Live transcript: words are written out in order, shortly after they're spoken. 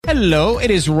Hello, it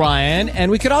is Ryan,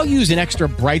 and we could all use an extra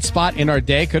bright spot in our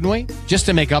day, couldn't we? Just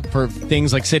to make up for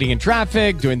things like sitting in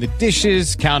traffic, doing the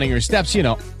dishes, counting your steps, you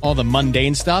know, all the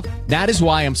mundane stuff. That is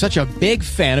why I'm such a big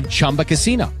fan of Chumba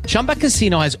Casino. Chumba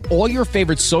Casino has all your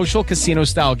favorite social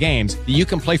casino-style games that you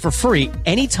can play for free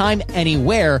anytime,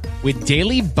 anywhere with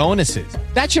daily bonuses.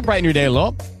 That should brighten your day a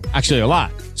little. Actually, a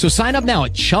lot. So sign up now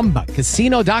at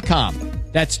ChumbaCasino.com.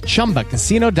 That's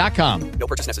ChumbaCasino.com. No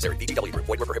purchase necessary. VGW Group.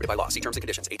 Void where prohibited by law. See terms and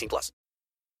conditions. 18+.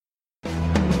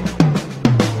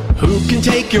 Who can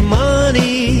take your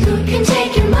money? Who can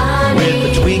take your money?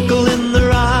 With a twinkle in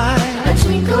their eye. A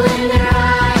twinkle in their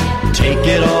eye. Take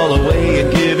it all away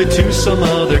and give it to some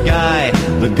other guy.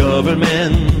 The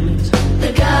government.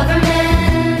 The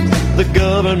government. The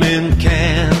government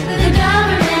can. The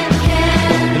government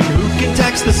can. And who can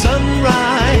tax the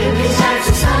sunrise? Who can tax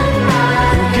the sunrise?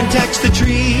 Who can tax the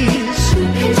trees? Who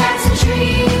can tax the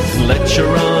trees? Let you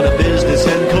run a business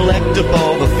and collect up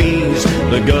all the fees.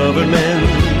 The government.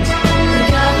 The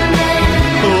government.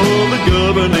 Oh, the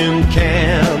government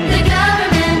can. The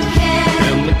government can.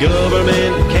 And the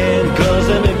government can, 'cause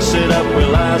they mix it up with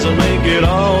lies and make it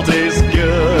all taste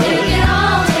good. Make it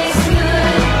all taste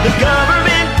good. The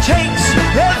government takes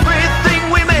everything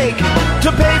we make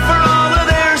to pay for all of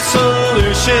their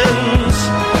solutions.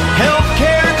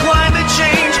 Healthcare, climate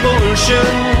change,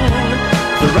 pollution.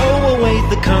 Throw away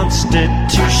the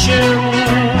Constitution.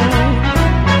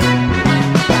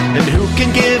 And who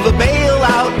can give a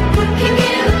bailout? Who can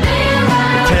give a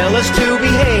bailout? Tell us to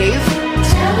behave.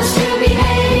 Tell us to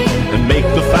behave. And make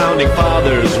the founding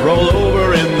fathers roll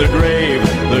over in the grave.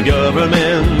 The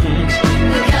government.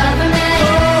 The government.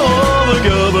 Oh, the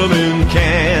government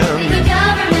can. The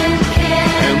government can.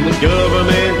 And the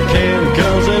government can,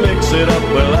 'cause they mix it up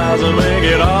with lies and make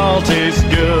it all taste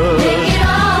good. Make it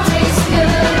all taste good.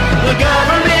 The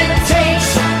government takes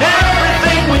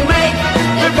everything we make.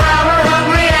 They're power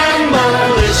hungry and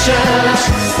malicious.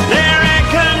 Their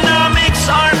economics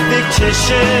are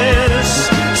fictitious.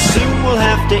 Soon we'll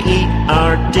have to eat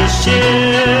our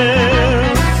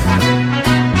dishes.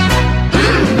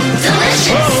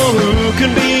 Delicious. Oh, who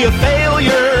can be a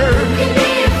failure? Who can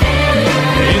be a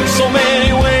failure? In so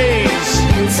many ways.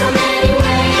 In so many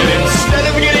ways. And instead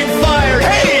of getting fired,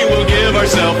 hey, we'll give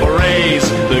ourselves a raise.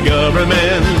 The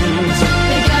government.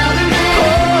 The government.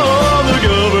 Oh, the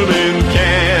government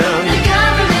can. The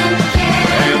government can.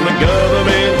 And the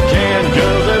government can,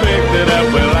 'cause they make it up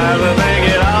with lies and make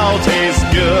it all taste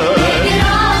good. Make it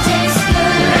all taste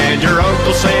good. And your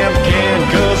Uncle Sam can,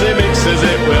 'cause he mixes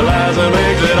it with lies and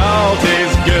makes it all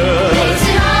taste good. Makes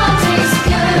it all taste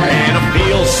good. And I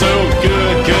feel so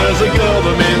good, 'cause the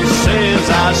government says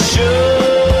I should.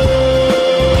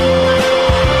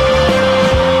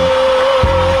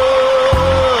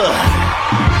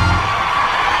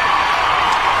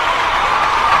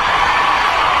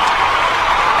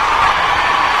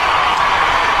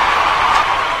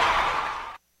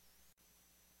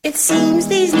 It seems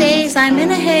these days I'm in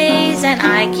a haze and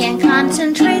I can't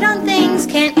concentrate on things,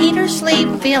 can't eat or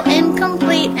sleep, feel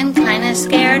incomplete and kinda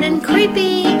scared and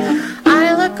creepy.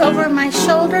 I look over my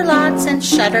shoulder lots and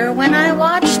shudder when I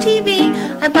watch TV.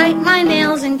 I bite my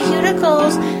nails and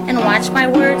cuticles and watch my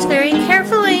words very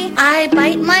carefully. I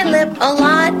bite my lip a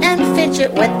lot and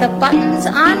fidget with the buttons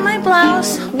on my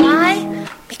blouse. Why?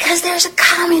 Because there's a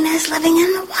communist living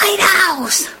in the White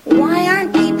House. Why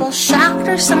aren't people shocked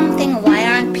or something? Why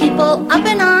aren't people up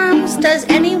in arms? Does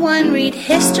anyone read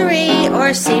history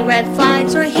or see red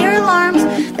flags or hear alarms?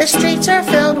 The streets are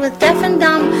filled with deaf and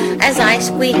dumb as I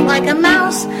squeak like a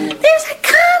mouse. There's a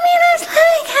communist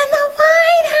living in the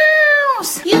White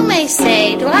House. You may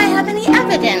say, do I have any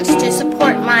evidence to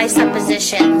support my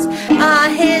suppositions?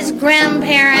 His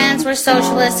grandparents were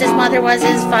socialists, his father was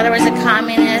a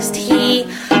communist, he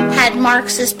had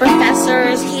Marxist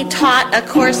professors, he taught a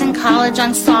course in college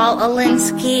on Saul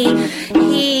Alinsky,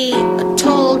 he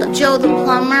told Joe the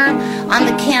plumber on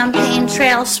the campaign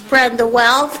trail, spread the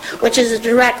wealth, which is a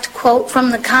direct quote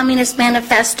from the Communist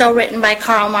Manifesto written by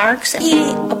Karl Marx. He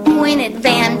appointed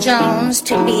Van Jones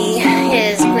to be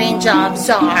his green job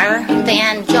czar.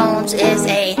 Van Jones is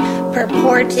a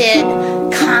purported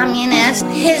communist.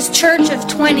 His church of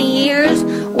 20 years,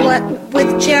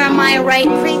 with Jeremiah Wright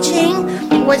preaching,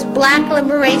 was black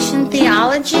liberation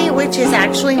theology, which is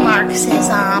actually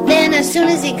Marxism. Then as soon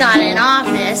as he got in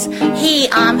office, he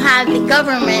had the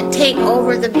government take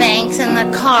over the banks and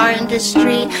the car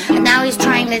industry, and now he's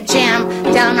trying to jam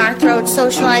down our throats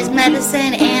socialized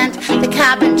medicine and the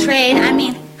cap and trade. I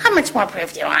mean, how much more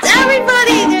proof do you want?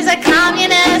 Everybody, there's a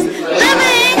communist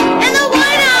living in the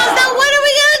White House. Now what are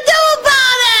we going to do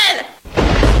about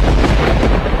it?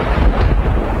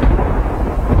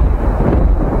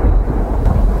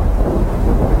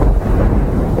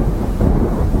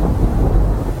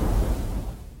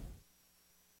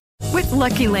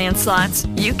 Lucky Land Slots,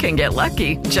 you can get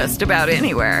lucky just about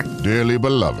anywhere. Dearly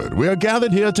beloved, we are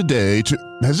gathered here today to...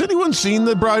 Has anyone seen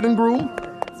the bride and groom?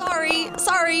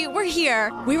 Sorry, we're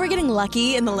here. We were getting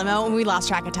lucky in the limo and we lost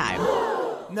track of time.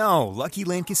 No, Lucky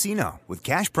Land Casino, with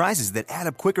cash prizes that add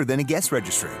up quicker than a guest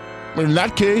registry. In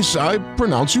that case, I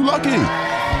pronounce you lucky.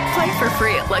 Play for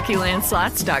free at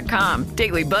LuckyLandSlots.com.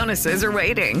 Daily bonuses are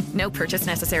waiting. No purchase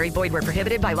necessary. Void where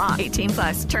prohibited by law.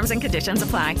 18+. Terms and conditions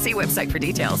apply. See website for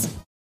details.